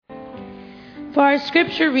For our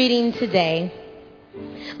scripture reading today,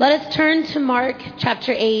 let us turn to Mark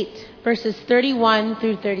chapter 8, verses 31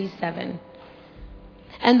 through 37.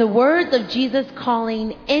 And the words of Jesus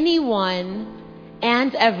calling anyone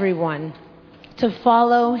and everyone to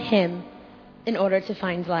follow him in order to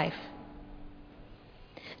find life.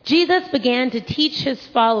 Jesus began to teach his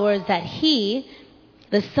followers that he,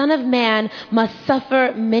 the Son of Man, must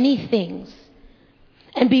suffer many things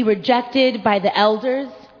and be rejected by the elders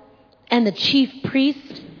and the chief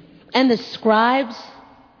priests and the scribes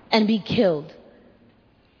and be killed.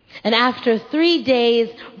 And after 3 days,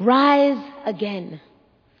 rise again.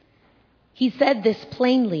 He said this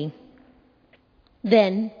plainly.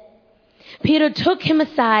 Then Peter took him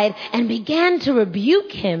aside and began to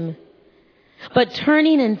rebuke him. But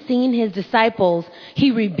turning and seeing his disciples,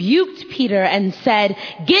 he rebuked Peter and said,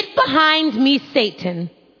 "Get behind me, Satan,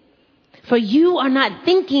 for you are not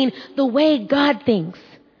thinking the way God thinks,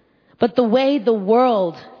 but the way the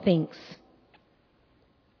world thinks."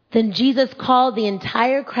 Then Jesus called the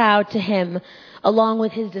entire crowd to him along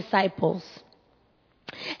with his disciples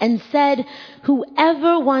and said,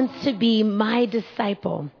 "Whoever wants to be my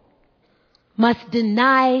disciple must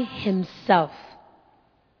deny himself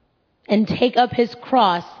and take up his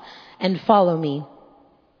cross and follow me.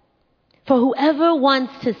 For whoever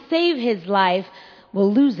wants to save his life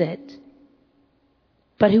will lose it.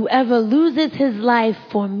 But whoever loses his life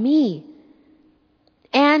for me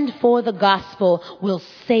and for the gospel will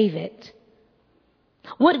save it.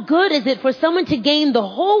 What good is it for someone to gain the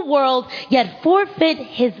whole world yet forfeit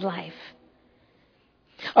his life?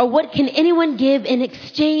 Or what can anyone give in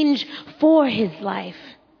exchange for his life?"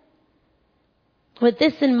 With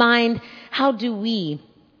this in mind, how do we,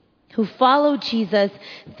 who follow Jesus,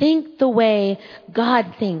 think the way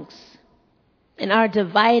God thinks in our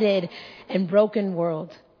divided and broken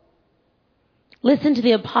world? Listen to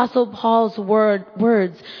the Apostle Paul's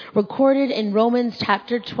words recorded in Romans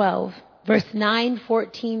chapter 12, verse 9,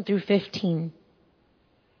 14 through 15.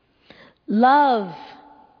 Love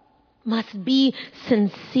must be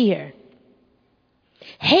sincere.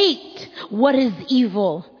 Hate what is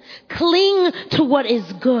evil. Cling to what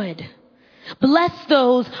is good. Bless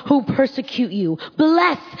those who persecute you.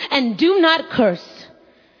 Bless and do not curse.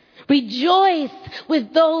 Rejoice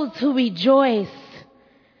with those who rejoice.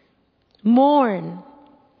 Mourn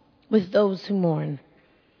with those who mourn.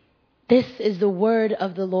 This is the word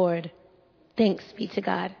of the Lord. Thanks be to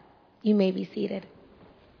God. You may be seated.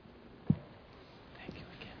 Thank you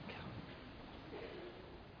again, Cal.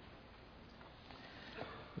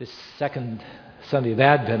 This second Sunday of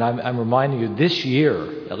Advent, I'm reminding you, this year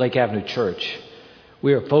at Lake Avenue Church,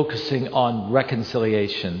 we are focusing on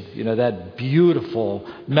reconciliation. You know, that beautiful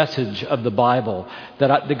message of the Bible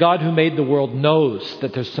that the God who made the world knows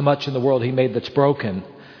that there's so much in the world he made that's broken.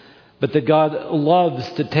 But that God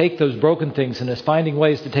loves to take those broken things and is finding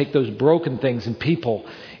ways to take those broken things and people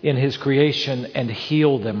in his creation and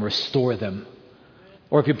heal them, restore them.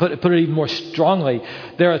 Or if you put it even more strongly,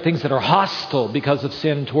 there are things that are hostile because of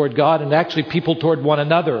sin toward God and actually people toward one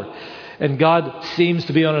another. And God seems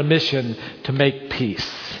to be on a mission to make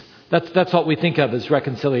peace. That's what we think of as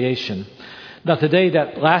reconciliation. Now today,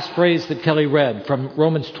 that last phrase that Kelly read from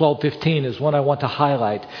Romans 12:15 is one I want to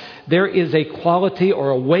highlight. There is a quality or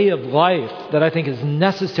a way of life that I think is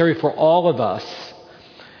necessary for all of us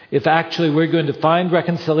if actually we're going to find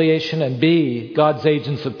reconciliation and be God's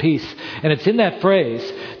agents of peace. And it's in that phrase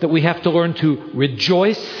that we have to learn to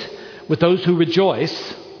rejoice with those who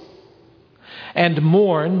rejoice and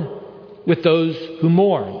mourn with those who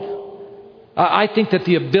mourn. I think that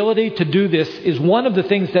the ability to do this is one of the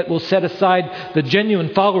things that will set aside the genuine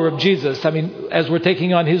follower of Jesus. I mean, as we're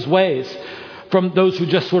taking on his ways, from those who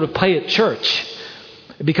just sort of play at church.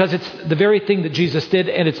 Because it's the very thing that Jesus did,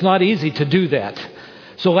 and it's not easy to do that.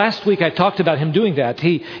 So last week I talked about him doing that.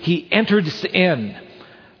 He enters in.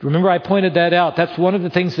 Remember, I pointed that out. That's one of the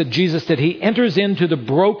things that Jesus did. He enters into the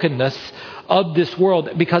brokenness of this world,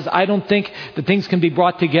 because I don't think that things can be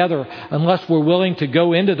brought together unless we're willing to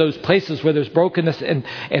go into those places where there's brokenness and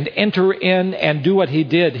enter in and do what he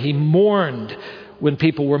did. He mourned when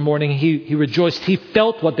people were mourning. He rejoiced. He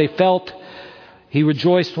felt what they felt. He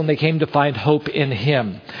rejoiced when they came to find hope in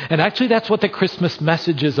him. And actually that's what the Christmas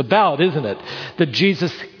message is about, isn't it? That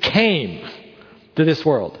Jesus came to this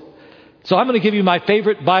world. So I'm going to give you my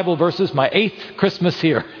favorite Bible verses, my 8th Christmas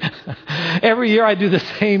here. Every year I do the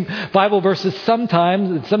same Bible verses,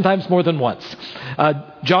 sometimes more than once.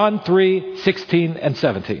 John 3:16 and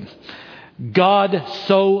 17. God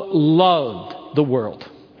so loved the world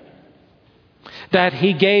that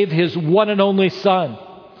he gave his one and only Son,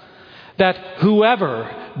 that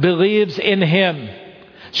whoever believes in him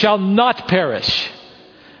shall not perish,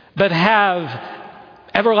 but have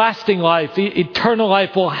everlasting life, eternal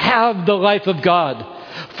life, will have the life of God.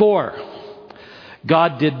 For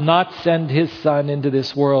God did not send his Son into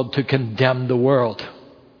this world to condemn the world.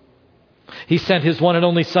 He sent his one and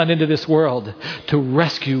only Son into this world to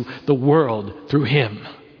rescue the world through him.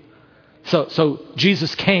 So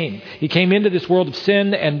Jesus came. He came into this world of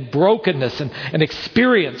sin and brokenness and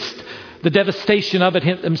experienced the devastation of it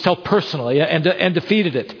himself personally and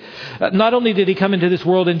defeated it. Not only did he come into this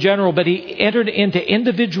world in general, but he entered into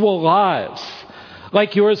individual lives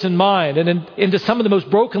like yours and mine, and into some of the most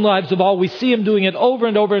broken lives of all. We see him doing it over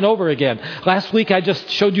and over and over again. Last week I just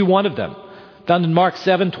showed you one of them, found in Mark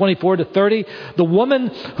 7:24-30. The woman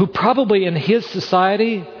who probably in his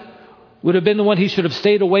society would have been the one he should have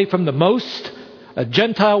stayed away from the most, a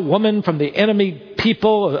Gentile woman from the enemy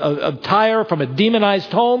people of Tyre, from a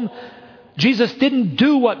demonized home. Jesus didn't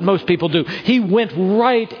do what most people do. He went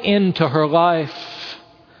right into her life.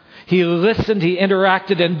 He listened, he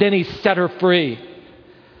interacted, and then he set her free.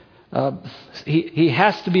 He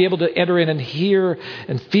has to be able to enter in and hear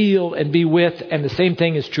and feel and be with, and the same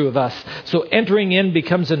thing is true of us. So entering in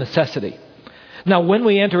becomes a necessity. Now, when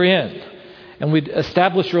we enter in and we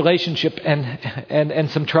establish relationship and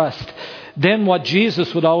some trust, then what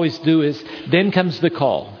Jesus would always do is, then comes the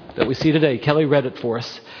call that we see today. Kelly read it for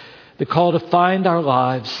us. The call to find our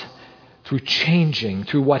lives through changing,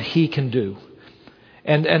 through what he can do.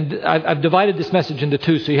 And I've divided this message into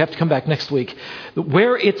two, so you have to come back next week.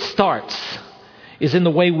 Where it starts is in the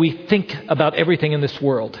way we think about everything in this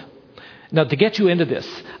world. Now, to get you into this,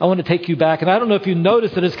 I want to take you back. And I don't know if you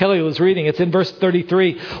noticed it as Kelly was reading. It's in verse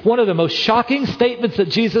 33, one of the most shocking statements that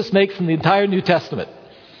Jesus makes in the entire New Testament.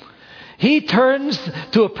 He turns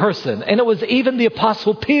to a person, and it was even the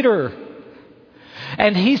Apostle Peter.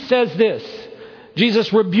 And he says this.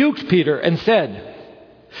 Jesus rebuked Peter and said,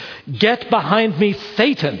 "Get behind me,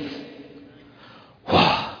 Satan."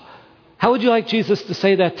 How would you like Jesus to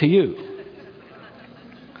say that to you?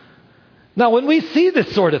 Now, when we see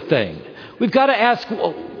this sort of thing, we've got to ask,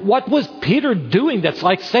 what was Peter doing that's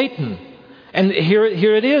like Satan? And here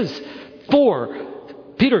it is. For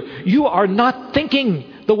Peter, you are not thinking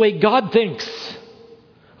the way God thinks,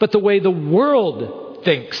 but the way the world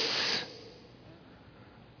thinks.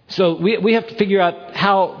 So we have to figure out,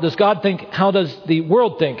 how does God think? How does the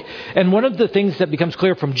world think? And one of the things that becomes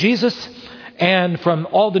clear from Jesus and from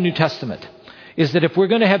all the New Testament is that if we're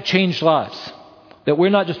going to have changed lives, that we're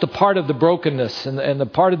not just a part of the brokenness and a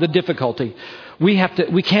part of the difficulty,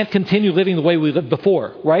 we can't continue living the way we lived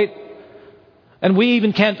before, right? And we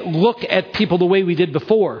even can't look at people the way we did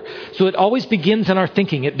before. So it always begins in our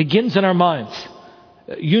thinking. It begins in our minds.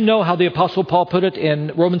 You know how the Apostle Paul put it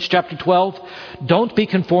in Romans chapter 12. Don't be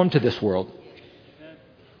conformed to this world.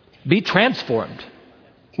 Be transformed.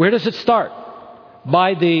 Where does it start?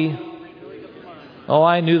 By the...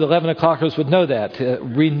 I knew the 11 o'clockers would know that.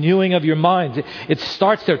 Renewing of your mind. It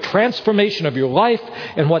starts there. Transformation of your life,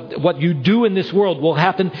 and what you do in this world will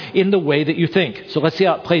happen in the way that you think. So let's see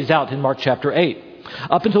how it plays out in Mark chapter 8.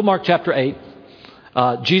 Up until Mark chapter 8,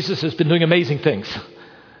 Jesus has been doing amazing things.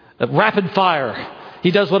 Rapid fire.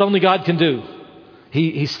 He does what only God can do.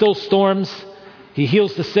 He stills storms. He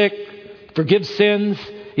heals the sick, forgives sins.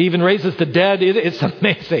 He even raises the dead. It's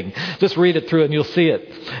amazing. Just read it through and you'll see it.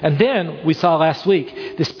 And then we saw last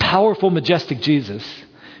week, this powerful, majestic Jesus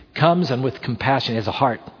comes and with compassion. He has a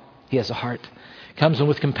heart. He has a heart. Comes and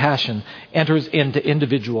with compassion enters into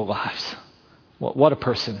individual lives. What a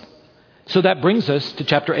person. So that brings us to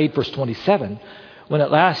chapter 8, verse 27, when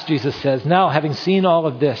at last Jesus says, "Now, having seen all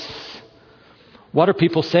of this, what are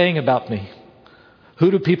people saying about me? Who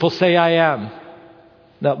do people say I am?"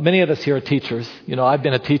 Now, many of us here are teachers. You know, I've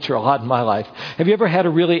been a teacher a lot in my life. Have you ever had a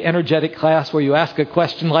really energetic class where you ask a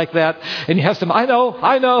question like that and you have some, I know.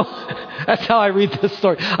 That's how I read this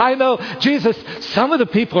story. I know, Jesus, some of the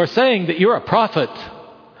people are saying that you're a prophet.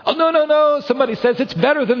 Oh, no. Somebody says it's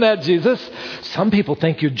better than that, Jesus. Some people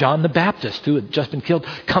think you're John the Baptist who had just been killed,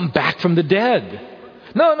 come back from the dead.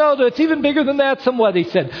 No, it's even bigger than that. Somebody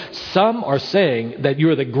said, some are saying that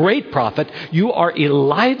you're the great prophet. You are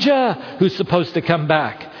Elijah who's supposed to come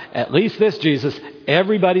back. At least this, Jesus,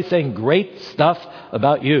 everybody's saying great stuff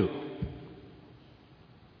about you.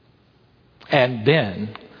 And then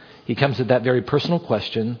he comes to that very personal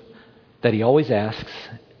question that he always asks,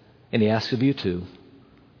 and he asks of you too.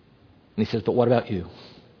 And he says, but what about you?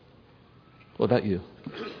 What about you?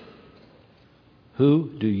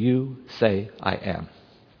 Who do you say I am?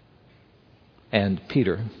 And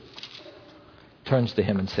Peter turns to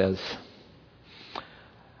him and says,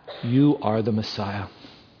 you are the Messiah.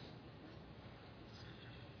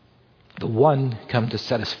 the one come to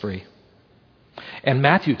set us free. And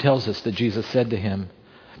Matthew tells us that Jesus said to him,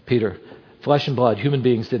 Peter, flesh and blood, human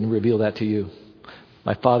beings didn't reveal that to you.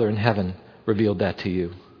 My Father in heaven revealed that to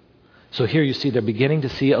you. So here you see they're beginning to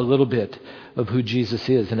see a little bit of who Jesus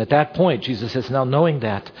is. And at that point, Jesus says, now knowing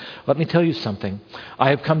that, let me tell you something. I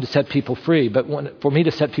have come to set people free, but for me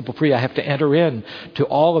to set people free, I have to enter in to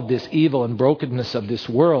all of this evil and brokenness of this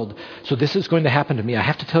world. So this is going to happen to me. I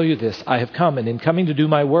have to tell you this. I have come, and in coming to do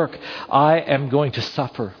my work, I am going to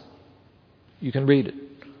suffer. You can read it.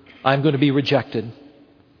 I'm going to be rejected,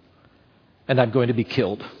 and I'm going to be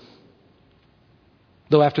killed.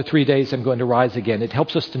 Though after 3 days I'm going to rise again. It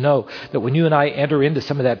helps us to know that when you and I enter into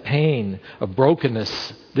some of that pain of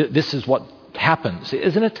brokenness, this is what happens,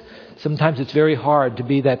 isn't it? Sometimes it's very hard to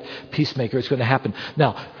be that peacemaker. It's going to happen.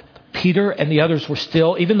 Now, Peter and the others were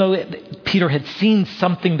still, even though Peter had seen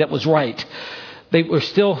something that was right, they were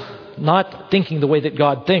still not thinking the way that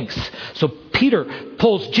God thinks. So Peter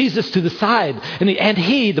pulls Jesus to the side, and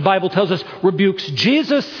he, the Bible tells us, rebukes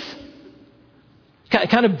Jesus.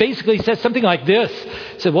 Kind of basically says something like this.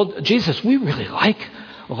 He said, well, Jesus, we really like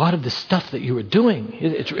a lot of the stuff that you were doing.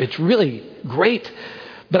 It's really great.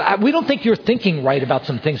 But we don't think you're thinking right about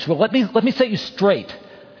some things. Well, let me set you straight.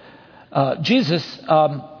 Jesus,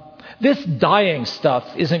 this dying stuff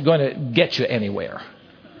isn't going to get you anywhere.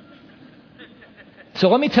 So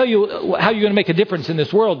let me tell you how you're going to make a difference in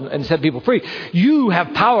this world and set people free. You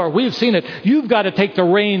have power. We've seen it. You've got to take the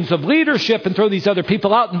reins of leadership and throw these other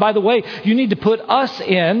people out. And by the way, you need to put us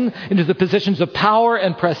into the positions of power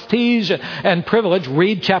and prestige and privilege.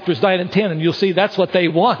 Read chapters 9 and 10 and you'll see that's what they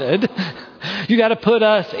wanted. You got to put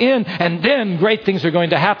us in, and then great things are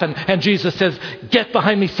going to happen. And Jesus says, get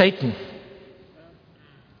behind me, Satan.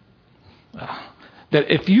 That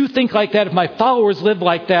if you think like that, if my followers live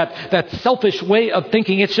like that selfish way of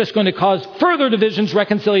thinking, it's just going to cause further divisions.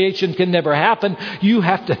 Reconciliation can never happen. You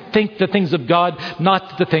have to think the things of God,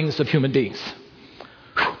 not the things of human beings.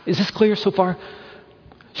 Is this clear so far?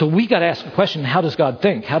 So we got to ask the question, how does God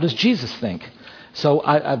think? How does Jesus think? So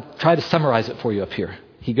I've tried to summarize it for you up here.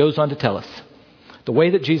 He goes on to tell us, the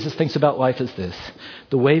way that Jesus thinks about life is this.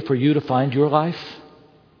 The way for you to find your life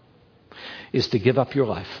is to give up your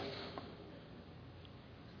life.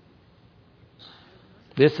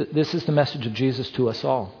 This is the message of Jesus to us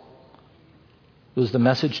all. It was the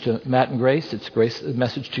message to Matt and Grace. It's the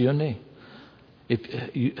message to you and me.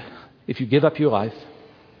 If you give up your life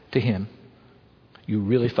to Him, you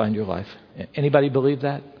really find your life. Anybody believe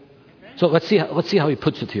that? So let's see how he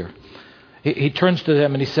puts it here. He turns to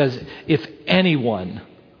them and he says, if anyone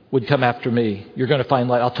would come after me, you're going to find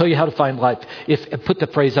life. I'll tell you how to find life. Put the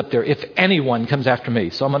phrase up there. If anyone comes after me.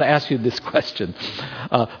 So I'm going to ask you this question.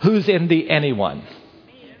 Who's in the anyone?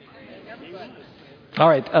 All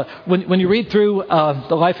right. When you read through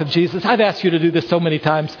the life of Jesus, I've asked you to do this so many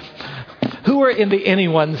times. Who are in the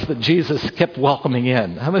anyones that Jesus kept welcoming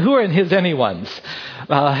in? I mean, who are in His anyones?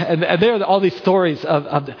 And there are all these stories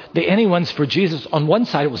of the anyones for Jesus. On one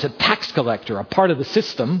side, it was a tax collector, a part of the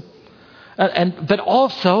system, but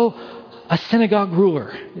also a synagogue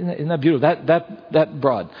ruler. Isn't that beautiful? That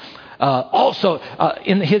broad. Also,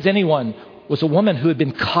 in His anyone was a woman who had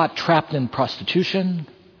been caught trapped in prostitution.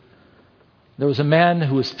 There was a man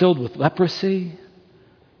who was filled with leprosy.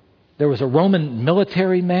 There was a Roman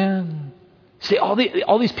military man. See, all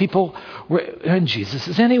these people were in Jesus'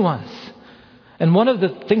 anyones. And one of the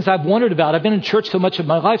things I've wondered about, I've been in church so much of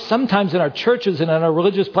my life, sometimes in our churches and in our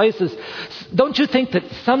religious places, don't you think that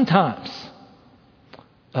sometimes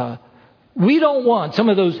we don't want some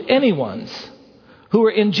of those anyones who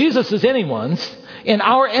are in Jesus' anyones in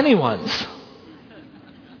our anyones?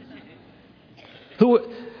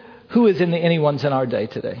 Who is in the anyones in our day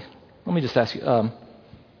today? Let me just ask you, on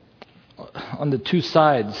the two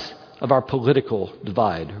sides of our political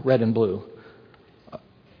divide, red and blue,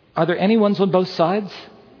 are there anyones on both sides?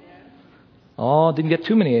 Oh, didn't get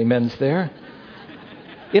too many amens there.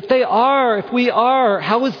 If we are,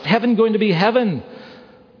 how is heaven going to be heaven?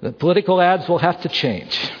 The political ads will have to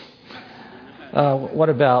change. What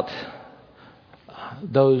about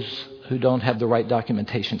those who don't have the right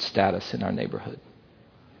documentation status in our neighborhood?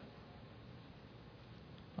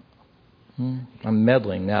 I'm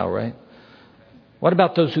meddling now, right? What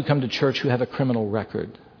about those who come to church who have a criminal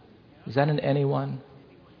record? Is that in anyone?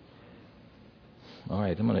 All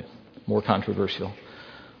right, more controversial.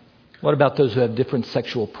 What about those who have different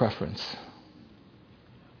sexual preference?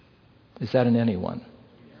 Is that in anyone?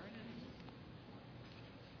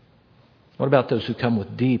 What about those who come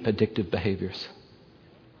with deep addictive behaviors?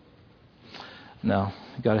 No,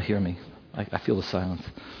 you got to hear me. I feel the silence.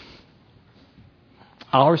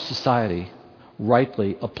 Our society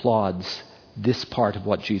rightly applauds this part of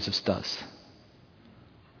what Jesus does.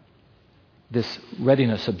 This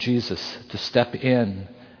readiness of Jesus to step in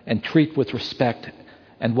and treat with respect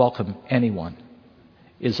and welcome anyone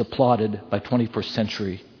is applauded by 21st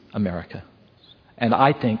century America. And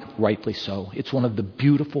I think rightly so. It's one of the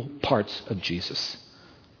beautiful parts of Jesus.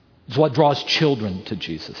 It's what draws children to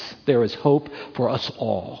Jesus. There is hope for us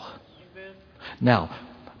all. Amen. Now,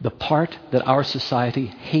 the part that our society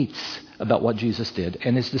hates about what Jesus did,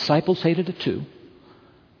 and his disciples hated it too,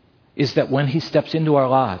 is that when he steps into our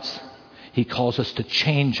lives, he calls us to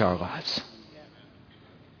change our lives.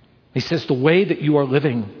 He says the way that you are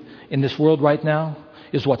living in this world right now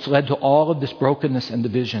is what's led to all of this brokenness and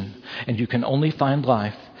division. And you can only find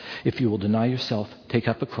life if you will deny yourself, take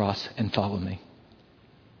up a cross, and follow me.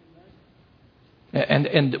 And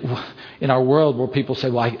in our world where people say,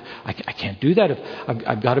 well, I can't do that.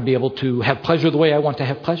 I've got to be able to have pleasure the way I want to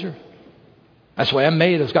have pleasure. That's the way I'm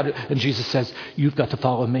made. And Jesus says, you've got to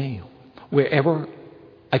follow me. Wherever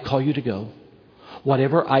I call you to go,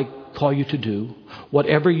 whatever I call you to do,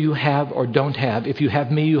 whatever you have or don't have, if you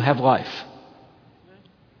have me, you have life.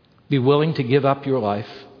 Be willing to give up your life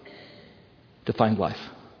to find life.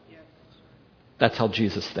 That's how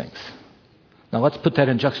Jesus thinks. Now let's put that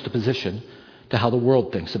in juxtaposition to how the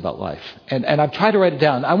world thinks about life. And I've tried to write it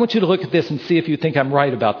down. I want you to look at this and see if you think I'm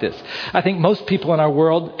right about this. I think most people in our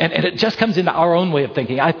world, and it just comes into our own way of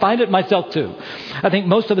thinking. I find it myself too. I think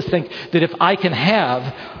most of us think that if I can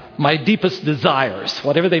have my deepest desires,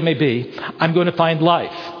 whatever they may be, I'm going to find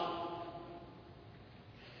life.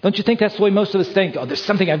 Don't you think that's the way most of us think? Oh, there's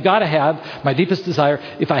something I've got to have, my deepest desire.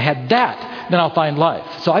 If I had that, then I'll find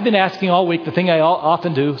life. So I've been asking all week, the thing I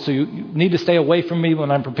often do, so you need to stay away from me when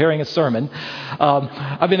I'm preparing a sermon.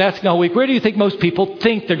 I've been asking all week, where do you think most people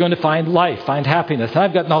think they're going to find life, find happiness? And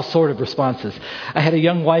I've gotten all sort of responses. I had a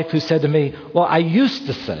young wife who said to me, well, I used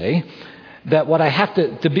to say that what I have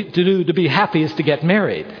to do to be happy is to get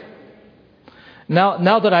married.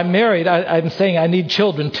 Now that I'm married, I'm saying I need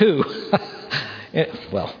children too.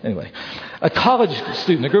 Well, anyway, a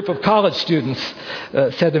group of college students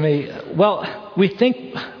said to me, well, we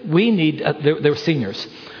think we need, they were seniors,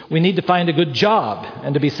 we need to find a good job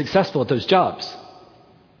and to be successful at those jobs.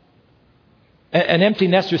 An empty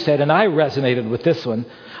nester said, and I resonated with this one,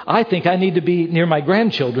 I think I need to be near my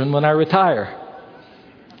grandchildren when I retire.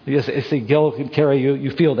 You see, Gil and Carrie,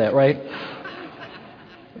 you feel that, right?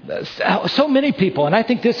 So many people, and I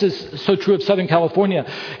think this is so true of Southern California,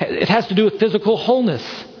 it has to do with physical wholeness.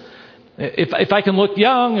 If I can look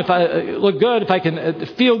young, if I look good, if I can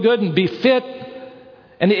feel good and be fit,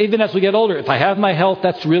 and even as we get older, if I have my health,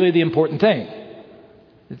 that's really the important thing.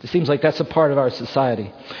 It seems like that's a part of our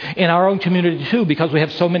society. In our own community too, because we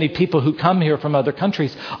have so many people who come here from other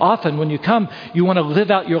countries, often when you come, you want to live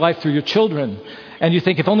out your life through your children. And you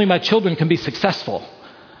think, if only my children can be successful.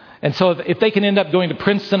 And so if they can end up going to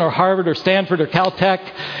Princeton or Harvard or Stanford or Caltech,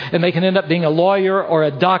 and they can end up being a lawyer or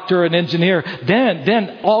a doctor or an engineer,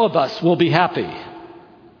 then all of us will be happy.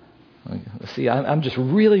 See, I'm just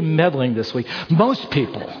really meddling this week. Most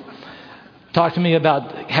people talk to me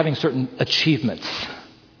about having certain achievements.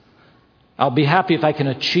 I'll be happy if I can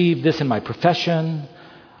achieve this in my profession,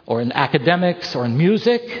 or in academics, or in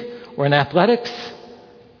music, or in athletics.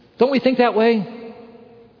 Don't we think that way?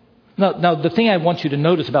 Now, the thing I want you to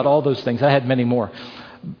notice about all those things, I had many more.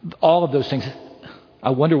 All of those things, I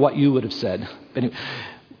wonder what you would have said. But anyway,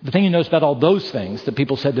 the thing you notice about all those things that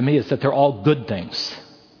people said to me is that they're all good things.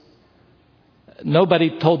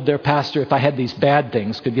 Nobody told their pastor, if I had these bad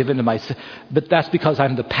things, could give in to my... But that's because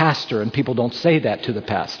I'm the pastor, and people don't say that to the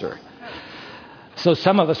pastor. So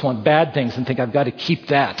some of us want bad things and think, I've got to keep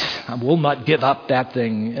that. I will not give up that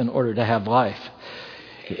thing in order to have life.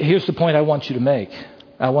 Here's the point I want you to make.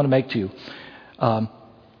 I want to make to you.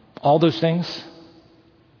 All those things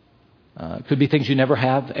could be things you never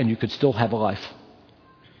have, and you could still have a life.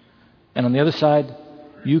 And on the other side,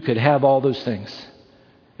 you could have all those things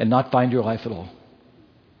and not find your life at all.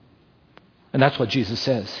 And that's what Jesus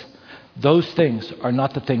says. Those things are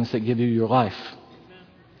not the things that give you your life.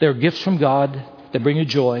 They're gifts from God that bring you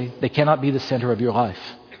joy. They cannot be the center of your life.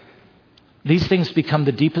 These things become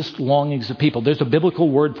the deepest longings of people. There's a biblical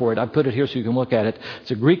word for it. I put it here so you can look at it. It's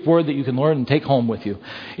a Greek word that you can learn and take home with you.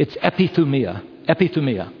 It's epithumia.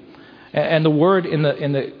 Epithumia. And the word in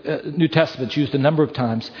the New Testament, used a number of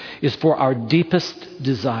times, is for our deepest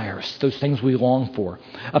desires, those things we long for.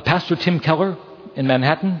 Pastor Tim Keller in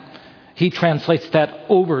Manhattan, he translates that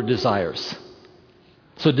over desires.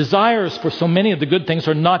 So desires for so many of the good things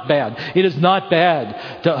are not bad. It is not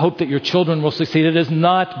bad to hope that your children will succeed. It is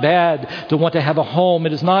not bad to want to have a home.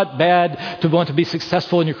 It is not bad to want to be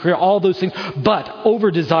successful in your career, all those things. But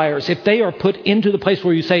over desires, if they are put into the place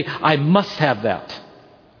where you say, I must have that,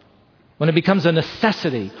 when it becomes a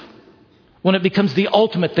necessity, when it becomes the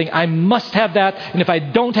ultimate thing, I must have that, and if I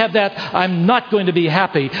don't have that, I'm not going to be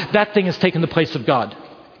happy, that thing has taken the place of God.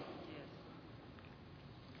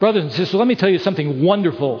 Brothers and sisters, let me tell you something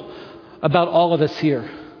wonderful about all of us here.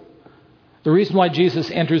 The reason why Jesus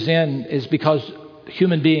enters in is because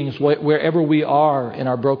human beings, wherever we are in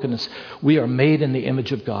our brokenness, we are made in the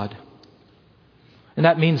image of God. And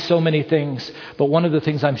that means so many things, but one of the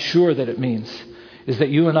things I'm sure that it means is that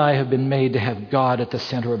you and I have been made to have God at the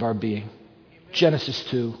center of our being. Genesis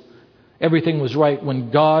 2. Everything was right when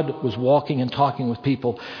God was walking and talking with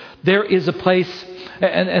people. There is a place,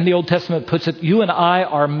 and the Old Testament puts it, you and I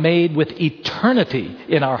are made with eternity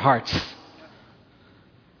in our hearts.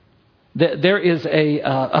 There is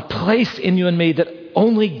a place in you and me that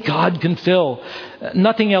only God can fill.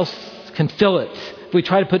 Nothing else can fill it. If we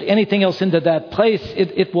try to put anything else into that place,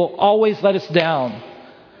 it will always let us down.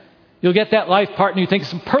 You'll get that life partner, you think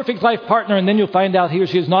it's a perfect life partner, and then you'll find out he or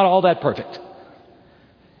she is not all that perfect.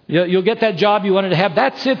 You'll get that job you wanted to have.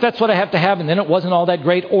 That's it. That's what I have to have. And then it wasn't all that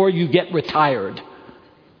great. Or you get retired.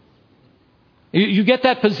 You get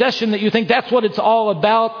that possession that you think that's what it's all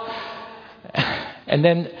about. And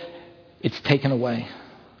then it's taken away.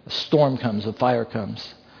 A storm comes. A fire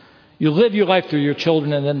comes. You live your life through your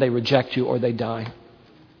children and then they reject you or they die.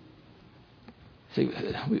 See,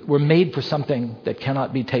 we're made for something that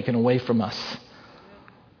cannot be taken away from us.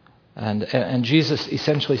 And Jesus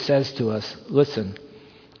essentially says to us, listen,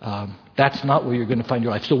 that's not where you're going to find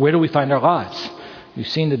your life. So where do we find our lives? You've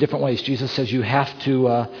seen the different ways. Jesus says you have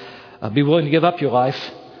to be willing to give up your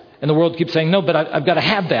life. And the world keeps saying, no, but I've got to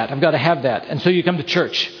have that. I've got to have that. And so you come to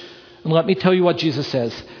church. And let me tell you what Jesus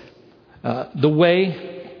says. The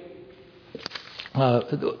way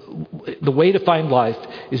to find life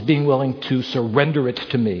is being willing to surrender it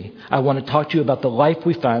to me. I want to talk to you about the life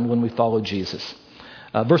we found when we follow Jesus.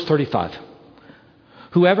 Verse 35.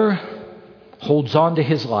 Whoever holds on to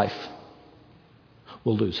his life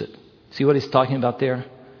will lose it. See what he's talking about there?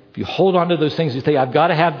 If you hold on to those things, you say, I've got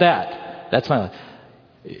to have that. That's my life.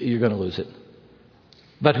 You're going to lose it.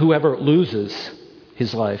 But whoever loses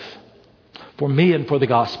his life for me and for the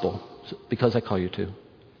gospel, because I call you to,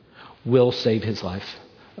 will save his life.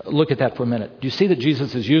 Look at that for a minute. Do you see that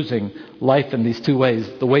Jesus is using life in these two ways?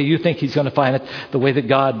 The way you think he's going to find it, the way that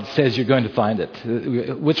God says you're going to find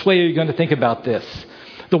it. Which way are you going to think about this?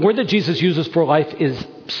 The word that Jesus uses for life is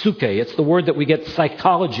psyche. It's the word that we get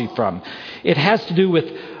psychology from. It has to do with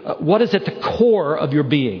what is at the core of your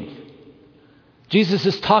being. Jesus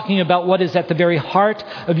is talking about what is at the very heart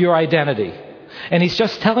of your identity. And he's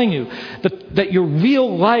just telling you that your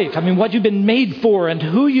real life, what you've been made for and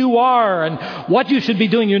who you are and what you should be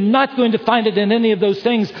doing, you're not going to find it in any of those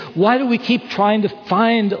things. Why do we keep trying to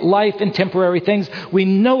find life in temporary things? We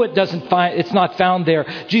know it's not found there.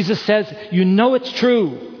 Jesus says, you know it's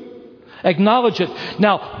true. Acknowledge it.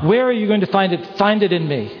 Now, where are you going to find it? Find it in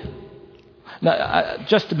me. Now,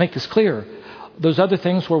 just to make this clear, those other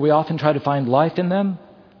things where we often try to find life in them,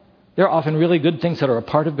 they're often really good things that are a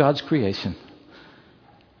part of God's creation.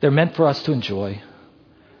 They're meant for us to enjoy.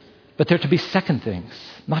 But they're to be second things,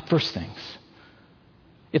 not first things.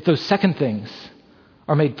 If those second things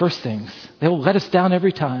are made first things, they will let us down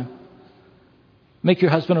every time. Make your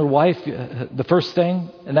husband or wife the first thing,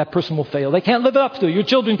 and that person will fail. They can't live up to it. Your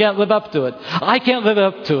children can't live up to it. I can't live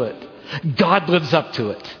up to it. God lives up to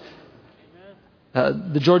it.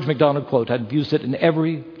 The George MacDonald quote, I've used it in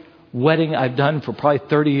every wedding I've done for probably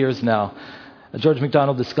 30 years now. George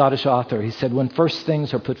MacDonald, the Scottish author, he said, when first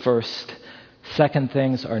things are put first, second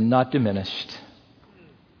things are not diminished.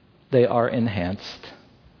 They are enhanced.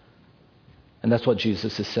 And that's what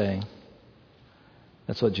Jesus is saying.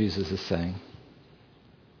 That's what Jesus is saying.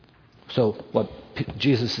 So what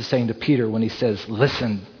Jesus is saying to Peter when he says,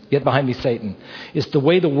 listen, get behind me, Satan, is the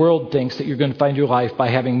way the world thinks that you're going to find your life by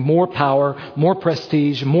having more power, more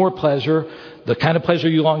prestige, more pleasure. The kind of pleasure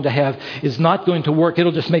you long to have is not going to work.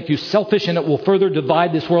 It'll just make you selfish and it will further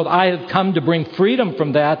divide this world. I have come to bring freedom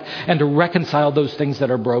from that and to reconcile those things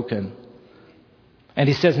that are broken. And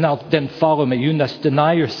he says, now then follow me. You must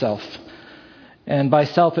deny yourself. And by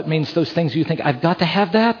self, it means those things you think, I've got to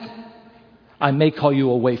have that. I may call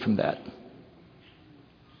you away from that.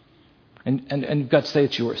 And you've got to say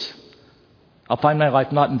it's yours. I'll find my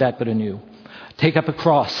life not in that, but in you. Take up a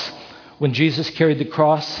cross. When Jesus carried the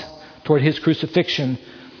cross toward his crucifixion,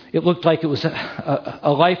 it looked like it was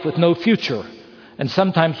a life with no future. And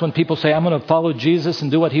sometimes when people say, I'm going to follow Jesus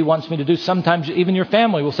and do what he wants me to do, sometimes even your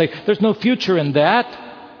family will say, there's no future in that.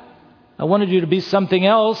 I wanted you to be something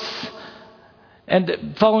else.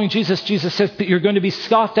 And following Jesus, Jesus says that you're going to be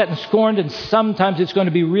scoffed at and scorned, and sometimes it's going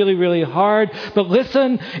to be really, really hard. But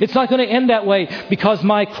listen, it's not going to end that way, because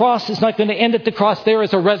my cross is not going to end at the cross. There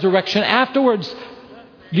is a resurrection afterwards.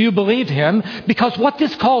 Do you believe him? Because what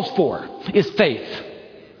this calls for is faith.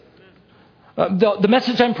 The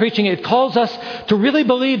message I'm preaching, it calls us to really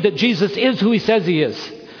believe that Jesus is who he says he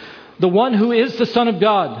is. The one who is the Son of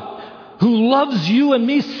God, who loves you and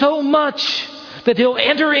me so much that he'll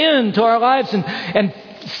enter into our lives and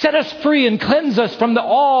set us free and cleanse us from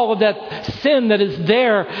all of that sin that is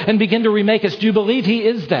there and begin to remake us. Do you believe he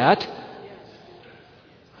is that?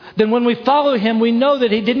 Then when we follow him, we know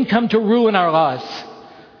that he didn't come to ruin our lives.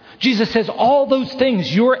 Jesus says all those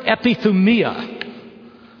things, your epithumia,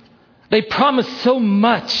 they promise so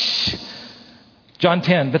much. John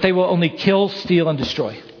 10, but they will only kill, steal, and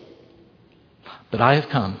destroy. But I have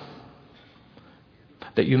come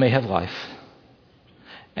that you may have life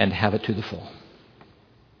and have it to the full.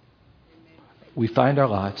 We find our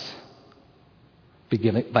lives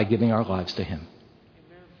by giving our lives to him.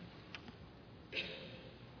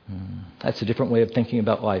 That's a different way of thinking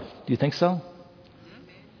about life. Do you think so?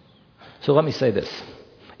 So let me say this.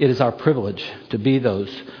 It is our privilege to be those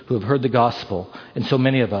who have heard the gospel, and so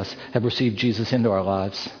many of us have received Jesus into our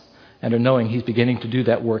lives and are knowing he's beginning to do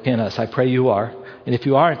that work in us. I pray you are. And if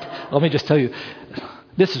you aren't, let me just tell you,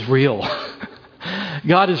 this is real.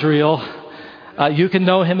 God is real. You can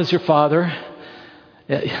know him as your Father.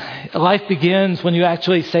 Life begins when you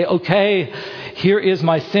actually say, okay, here is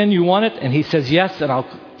my sin. You want it? And he says, yes. And I'll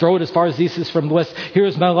throw it as far as east is from the west. Here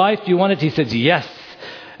is my life. Do you want it? He says, yes.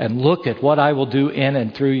 And look at what I will do in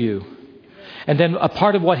and through you. And then a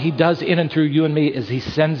part of what he does in and through you and me is he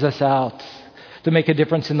sends us out to make a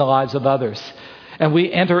difference in the lives of others. And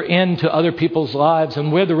we enter into other people's lives.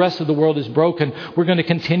 And where the rest of the world is broken, we're going to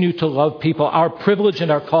continue to love people. Our privilege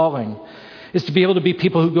and our calling is to be able to be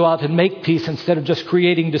people who go out and make peace instead of just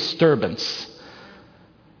creating disturbance.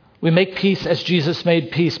 We make peace as Jesus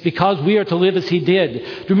made peace because we are to live as he did. Do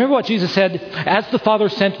you remember what Jesus said? As the Father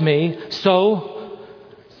sent me, so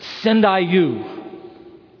send I you.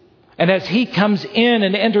 And as he comes in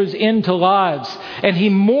and enters into lives, and he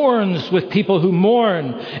mourns with people who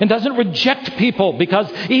mourn, and doesn't reject people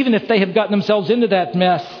because even if they have gotten themselves into that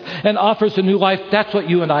mess, and offers a new life, that's what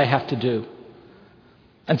you and I have to do.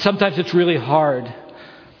 And sometimes it's really hard.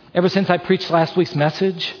 Ever since I preached last week's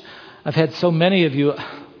message, I've had so many of you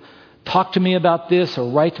talk to me about this or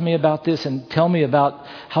write to me about this and tell me about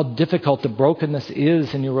how difficult the brokenness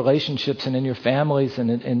is in your relationships and in your families and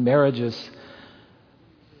in marriages.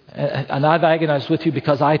 And I've agonized with you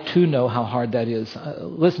because I too know how hard that is.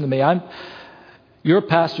 Listen to me. Your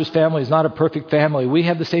pastor's family is not a perfect family. We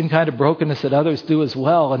have the same kind of brokenness that others do as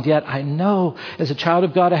well. And yet I know as a child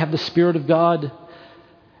of God, I have the Spirit of God,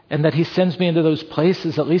 and that he sends me into those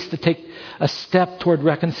places at least to take a step toward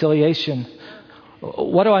reconciliation.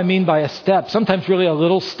 What do I mean by a step? Sometimes really a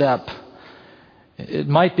little step. It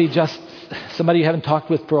might be just somebody you haven't talked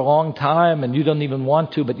with for a long time and you don't even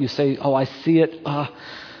want to, but you say, oh, I see it.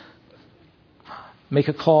 Make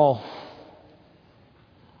a call.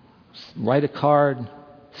 Write a card.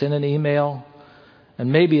 Send an email.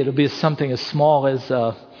 And maybe it'll be something as small as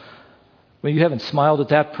when you haven't smiled at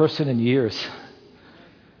that person in years.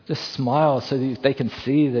 Just smile so that they can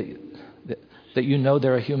see that you know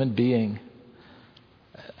they're a human being.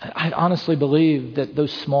 I honestly believe that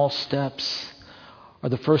those small steps are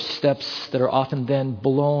the first steps that are often then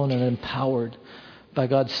blown and empowered by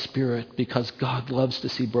God's Spirit, because God loves to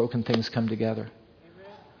see broken things come together.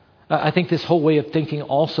 I think this whole way of thinking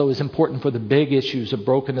also is important for the big issues of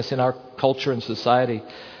brokenness in our culture and society.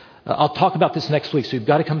 I'll talk about this next week, so you've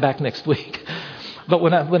got to come back next week. But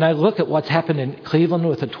when I look at what's happened in Cleveland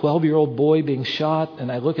with a 12-year-old boy being shot, and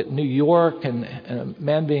I look at New York and a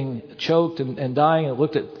man being choked and dying, and I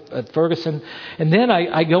looked at Ferguson, and then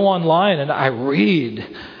I go online and I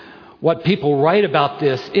read what people write about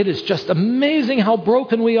this. It is just amazing how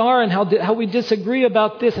broken we are and how we disagree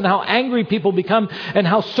about this and how angry people become and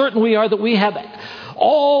how certain we are that we have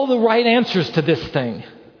all the right answers to this thing.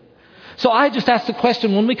 So I just ask the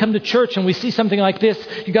question, when we come to church and we see something like this,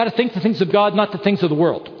 you got to think the things of God, not the things of the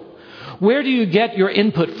world. Where do you get your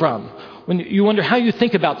input from when you wonder how you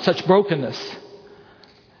think about such brokenness?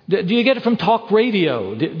 Do you get it from talk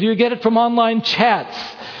radio? Do you get it from online chats?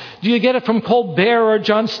 Do you get it from Colbert or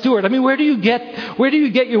Jon Stewart? I mean, where do you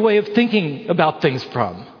get your way of thinking about things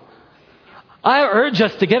from? I urge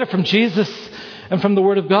us to get it from Jesus and from the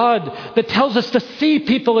Word of God that tells us to see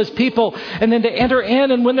people as people and then to enter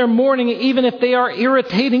in, and when they're mourning, even if they are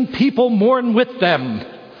irritating people, mourn with them.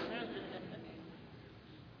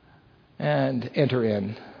 And enter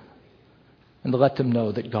in and to let them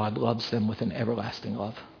know that God loves them with an everlasting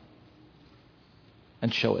love.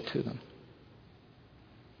 And show it to them.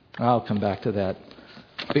 I'll come back to that.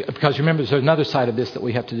 Because remember, there's another side of this that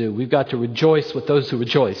we have to do. We've got to rejoice with those who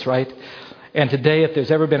rejoice, right? And today, if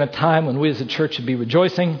there's ever been a time when we as a church should be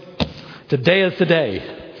rejoicing, today is the day.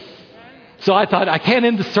 So I thought I can't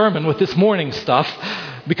end the sermon with this morning stuff,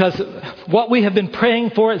 because what we have been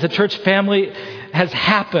praying for as a church family has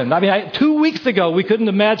happened. I mean, 2 weeks ago, we couldn't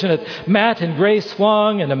imagine it. Matt and Grace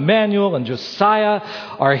Wong and Emmanuel and Josiah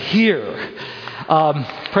are here.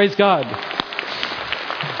 Praise God.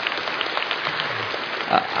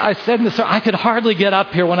 I said in the sermon, I could hardly get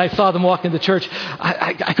up here when I saw them walk into church.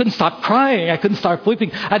 I couldn't stop crying. I couldn't stop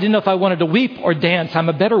weeping. I didn't know if I wanted to weep or dance. I'm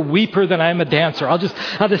a better weeper than I am a dancer. I'll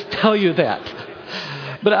just tell you that.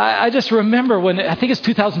 But I just remember I think it's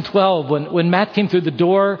 2012, when Matt came through the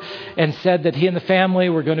door and said that he and the family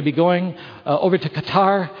were going to be going over to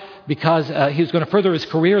Qatar because he was going to further his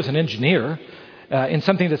career as an engineer in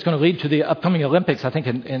something that's going to lead to the upcoming Olympics, I think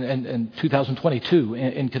in 2022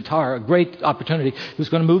 in Qatar. A great opportunity. He was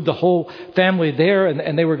going to move the whole family there,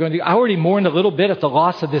 and they were going to... I already mourned a little bit at the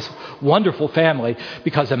loss of this wonderful family,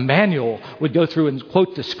 because Emmanuel would go through and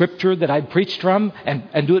quote the scripture that I'd preached from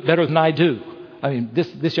and do it better than I do. I mean,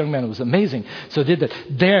 this young man was amazing. So did that.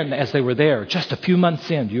 Then, as they were there, just a few months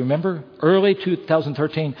in, do you remember? Early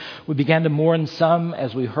 2013, we began to mourn some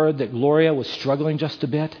as we heard that Gloria was struggling just a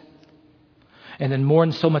bit. And then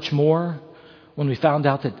mourn so much more when we found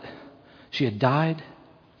out that she had died.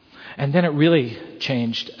 And then it really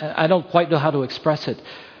changed. I don't quite know how to express it.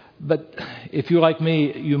 But if you're like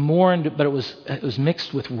me, you mourned, but it was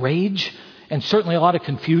mixed with rage and certainly a lot of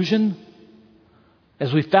confusion.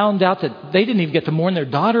 As we found out that they didn't even get to mourn their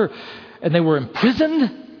daughter, and they were imprisoned.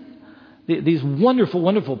 These wonderful,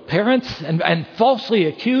 wonderful parents, and falsely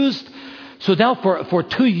accused. So now for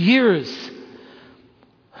 2 years,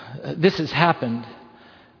 this has happened.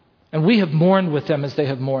 And we have mourned with them as they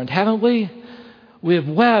have mourned, haven't we? We have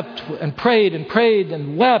wept and prayed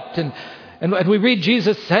and wept. And we read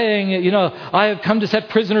Jesus saying, I have come to set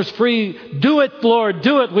prisoners free. Do it, Lord,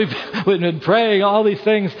 do it. We've been praying all these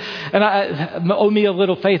things. And owe me a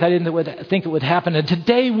little faith. I didn't think it would happen. And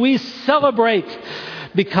today we celebrate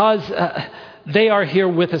because they are here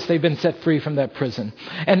with us. They've been set free from that prison.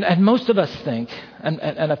 And most of us think, and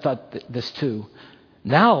I thought this too,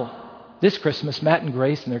 now, this Christmas, Matt and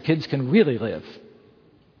Grace and their kids can really live.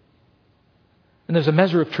 And there's a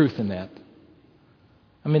measure of truth in that.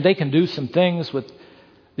 I mean, they can do some things with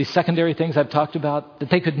these secondary things I've talked about that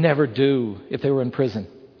they could never do if they were in prison.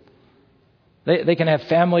 They can have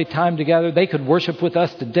family time together. They could worship with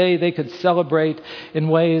us today. They could celebrate in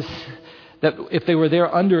ways that if they were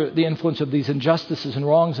there under the influence of these injustices and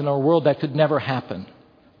wrongs in our world, that could never happen.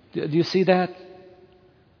 Do you see that?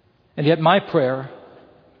 And yet my prayer,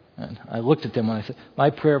 and I looked at them when I said,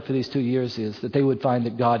 my prayer for these 2 years is that they would find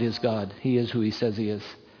that God is God. He is who He says He is.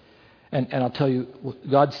 And I'll tell you,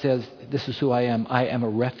 God says, this is who I am. I am a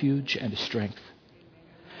refuge and a strength.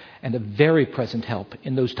 And a very present help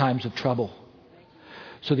in those times of trouble.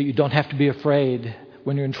 So that you don't have to be afraid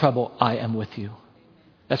when you're in trouble. I am with you.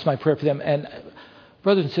 That's my prayer for them. And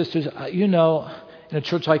brothers and sisters, in a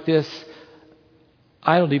church like this,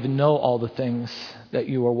 I don't even know all the things that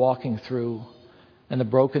you are walking through and the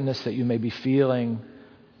brokenness that you may be feeling.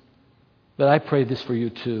 But I pray this for you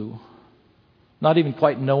too. Not even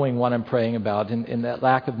quite knowing what I'm praying about. In that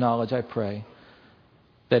lack of knowledge, I pray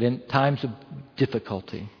that in times of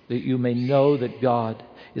difficulty, that you may know that God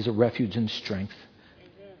is a refuge and strength.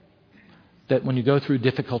 That when you go through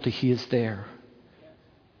difficulty, He is there.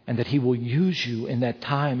 And that He will use you in that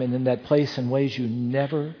time and in that place in ways you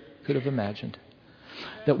never could have imagined.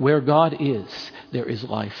 That where God is, there is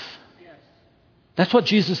life. That's what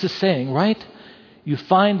Jesus is saying, right? You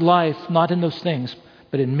find life not in those things,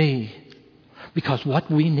 but in me. Because what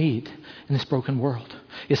we need in this broken world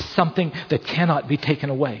is something that cannot be taken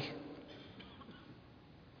away.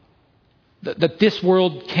 That this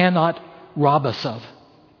world cannot rob us of.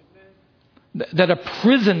 That a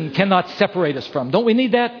prison cannot separate us from. Don't we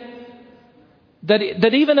need that?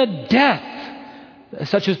 That even a death,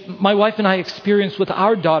 such as my wife and I experienced with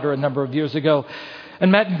our daughter a number of years ago, and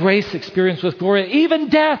Matt and Grace experienced with Gloria, even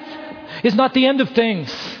death is not the end of things.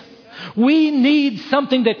 We need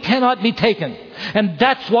something that cannot be taken. And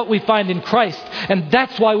that's what we find in Christ. And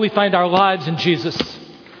that's why we find our lives in Jesus.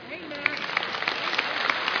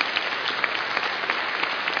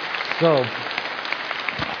 So,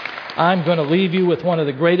 I'm going to leave you with one of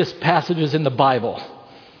the greatest passages in the Bible.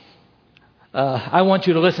 I want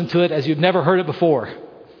you to listen to it as you've never heard it before.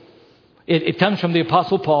 It comes from the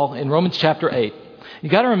Apostle Paul in Romans chapter 8. You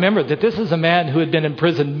got to remember that this is a man who had been in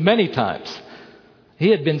prison many times. He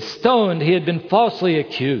had been stoned. He had been falsely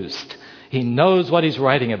accused. He knows what he's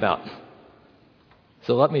writing about.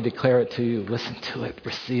 So let me declare it to you. Listen to it.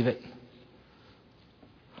 Receive it.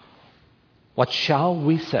 What shall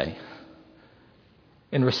we say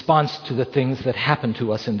in response to the things that happen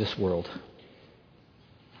to us in this world?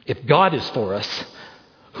 If God is for us,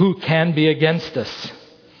 who can be against us?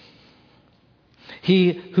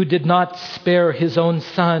 He who did not spare his own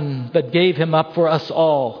Son, but gave him up for us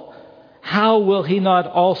all, how will he not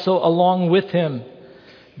also, along with him,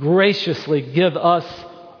 graciously give us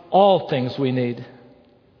all things we need?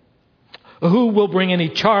 Who will bring any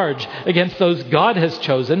charge against those God has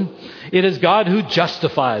chosen? It is God who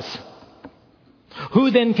justifies.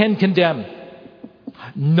 Who then can condemn?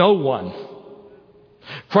 No one.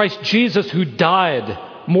 Christ Jesus, who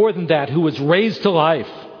died, more than that, who was raised to life,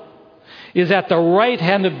 is at the right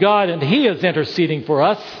hand of God, and he is interceding for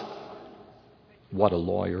us. What a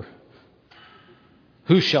lawyer.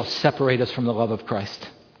 Who shall separate us from the love of Christ?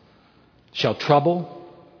 Shall trouble,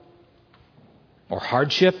 or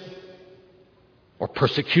hardship, or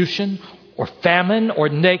persecution, or famine, or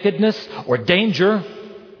nakedness, or danger,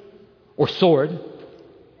 or sword?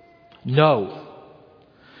 No.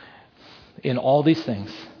 In all these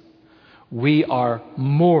things, we are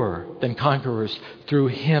more than conquerors through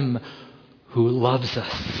him who loves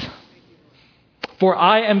us. For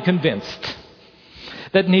I am convinced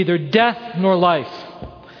that neither death nor life,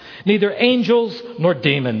 neither angels nor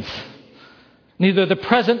demons, neither the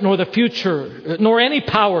present nor the future, nor any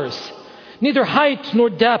powers, neither height nor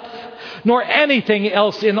depth, nor anything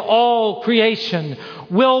else in all creation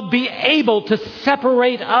will be able to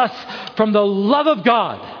separate us from the love of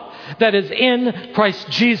God that is in Christ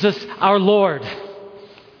Jesus our Lord.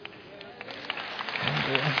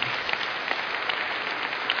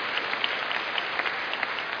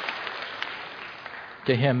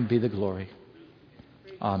 To him be the glory.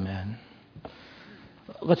 Amen.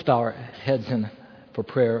 Let's bow our heads in for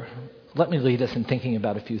prayer. Let me lead us in thinking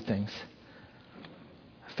about a few things.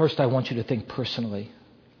 First, I want you to think personally.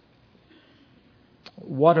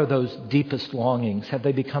 What are those deepest longings? Have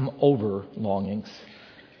they become over longings?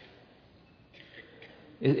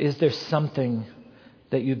 Is there something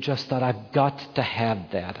that you've just thought, I've got to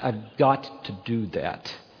have that. I've got to do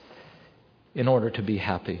that in order to be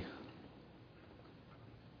happy?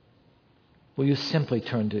 Will you simply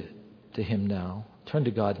turn to him now? Turn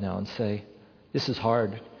to God now and say, this is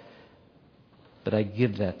hard, but I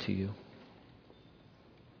give that to you.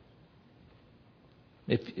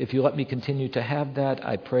 If you let me continue to have that,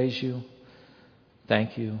 I praise you.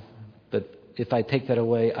 Thank you. But if I take that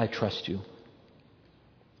away, I trust you.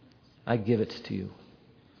 I give it to you.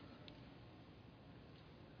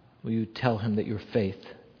 Will you tell him that your faith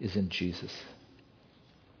is in Jesus?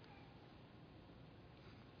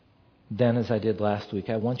 Then, as I did last week,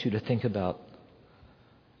 I want you to think about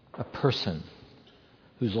a person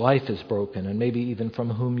whose life is broken and maybe even from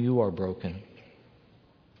whom you are broken.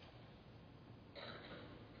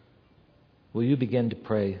 Will you begin to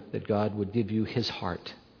pray that God would give you his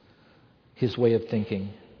heart, his way of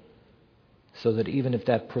thinking, so that even if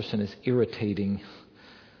that person is irritating,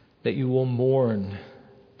 that you will mourn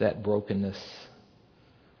that brokenness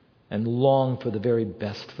and long for the very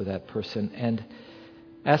best for that person, and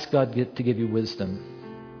ask God to give you wisdom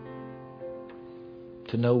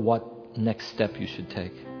to know what next step you should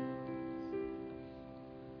take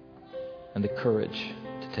and the courage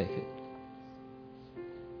to take it.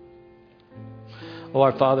 Oh,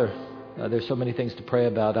 our Father, there's so many things to pray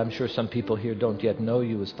about. I'm sure some people here don't yet know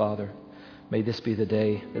you as Father. May this be the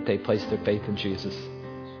day that they place their faith in Jesus.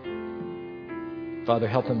 Father,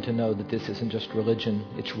 help them to know that this isn't just religion.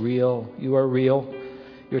 It's real. You are real.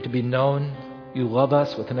 You're to be known. You love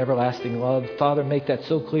us with an everlasting love. Father, make that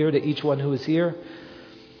so clear to each one who is here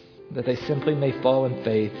that they simply may fall in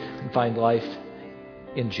faith and find life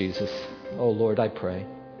in Jesus. Oh, Lord, I pray.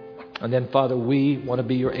 And then, Father, we want to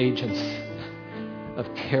be your agents of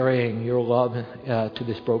carrying your love to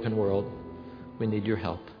this broken world. We need your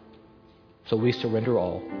help. So we surrender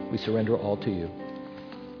all. We surrender all to you.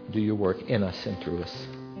 Do your work in us and through us.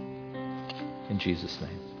 In Jesus'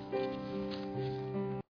 name.